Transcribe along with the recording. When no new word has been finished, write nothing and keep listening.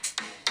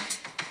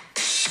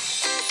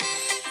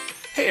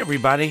Hey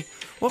everybody,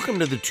 welcome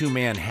to the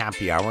Two-Man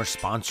Happy Hour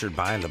sponsored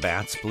by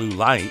Labatt's Blue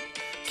Light,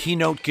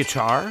 Keynote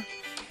Guitar,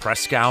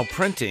 Prescal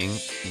Printing,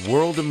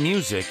 World of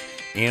Music,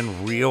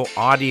 and Real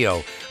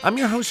Audio. I'm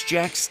your host,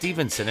 Jack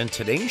Stevenson, and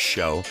today's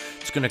show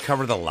is going to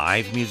cover the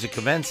live music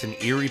events in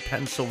Erie,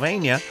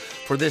 Pennsylvania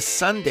for this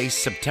Sunday,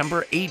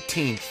 September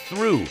 18th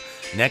through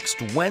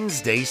next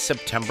Wednesday,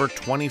 September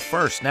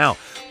 21st. Now,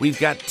 we've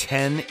got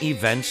 10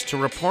 events to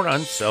report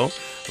on, so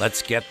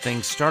let's get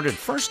things started.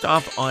 First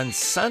off, on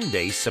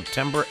Sunday,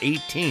 September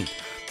 18th,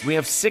 we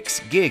have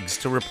 6 gigs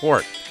to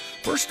report.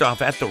 First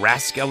off, at the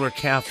Rathskeller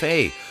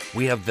Cafe,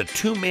 we have the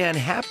Two-Man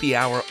Happy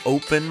Hour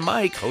open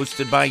mic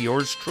hosted by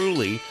yours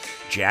truly,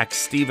 Jack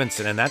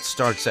Stevenson, and that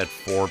starts at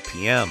 4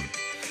 p.m.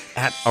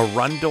 At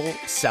Arundel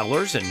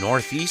Cellars in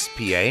Northeast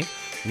PA,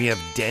 we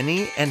have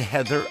Denny and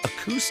Heather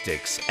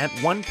Acoustics at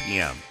 1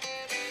 p.m.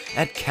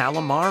 At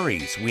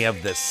Calamari's, we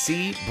have the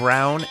C.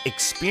 Brown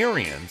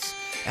Experience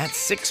at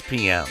 6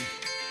 p.m.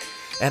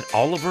 At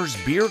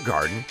Oliver's Beer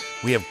Garden,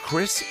 we have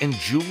Chris and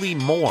Julie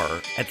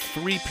Moore at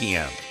 3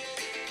 p.m.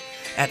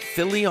 At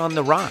Philly on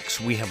the Rocks,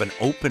 we have an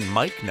open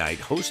mic night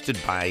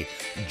hosted by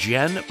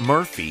Jen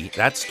Murphy.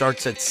 That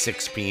starts at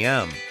 6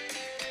 p.m.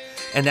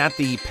 And at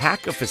the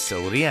PACA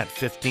facility at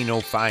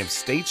 1505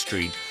 State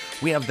Street,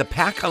 we have the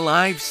PACA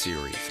Live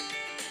series.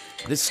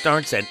 This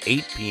starts at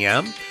 8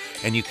 p.m.,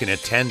 and you can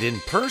attend in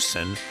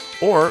person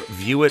or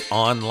view it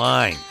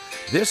online.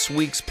 This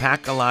week's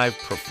PACA Live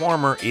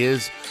performer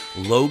is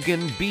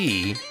Logan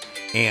B.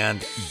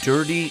 and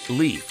Dirty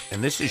Leaf,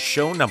 and this is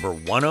show number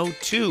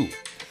 102.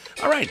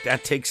 All right,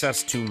 that takes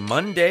us to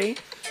Monday,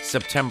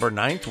 September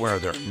 9th, where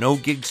there are no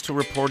gigs to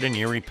report in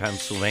Erie,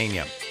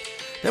 Pennsylvania.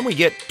 Then we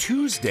get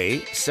Tuesday,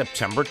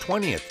 September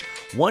 20th.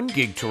 1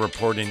 gig to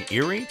report in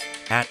Erie.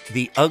 At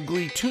the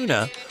Ugly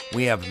Tuna,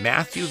 we have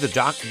Matthew the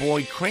Dock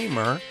Boy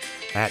Kramer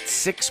at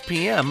 6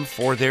 p.m.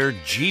 for their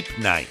Jeep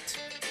night.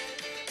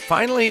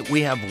 Finally, we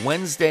have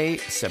Wednesday,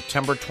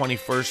 September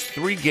 21st,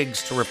 3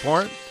 gigs to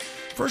report.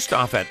 First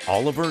off, at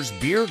Oliver's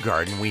Beer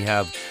Garden, we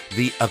have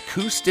the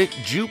Acoustic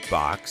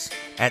Jukebox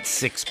at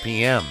 6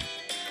 p.m.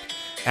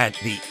 At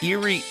the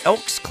Erie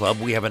Elks Club,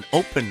 we have an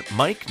open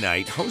mic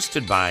night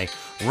hosted by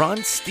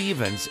Ron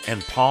Stevens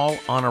and Paul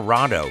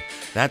Honorado.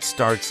 That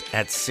starts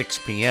at 6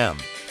 p.m.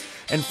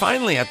 And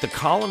finally, at the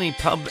Colony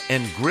Pub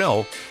and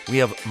Grill, we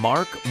have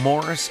Mark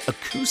Morris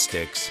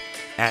Acoustics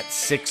at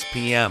 6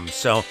 p.m.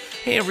 So,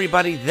 hey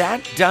everybody,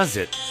 that does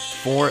it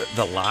for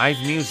the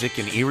live music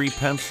in Erie,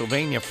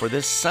 Pennsylvania for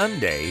this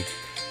Sunday,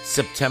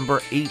 September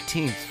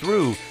 18th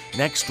through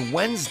next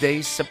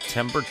Wednesday,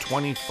 September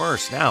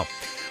 21st. Now,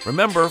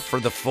 remember, for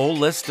the full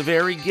list of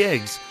Erie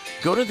gigs,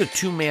 go to the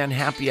Two-Man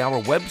Happy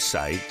Hour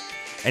website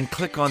and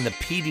click on the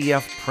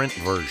PDF print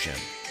version.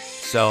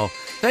 So,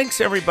 thanks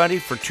everybody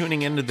for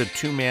tuning into the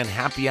Two-Man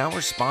Happy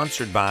Hour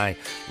sponsored by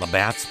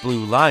Labatt's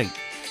Blue Light,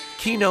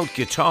 Keynote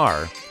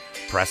Guitar,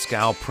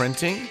 Prescal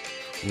Printing,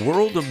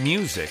 World of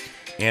Music,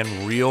 and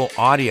Real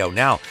Audio.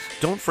 Now,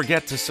 don't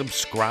forget to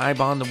subscribe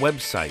on the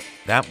website.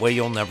 That way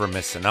you'll never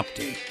miss an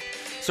update.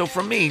 So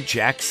from me,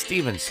 Jack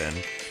Stevenson,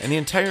 and the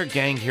entire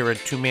gang here at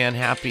Two-Man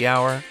Happy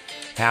Hour,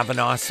 have an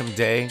awesome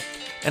day,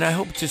 and I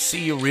hope to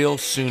see you real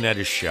soon at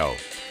a show.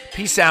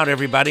 Peace out,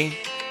 everybody.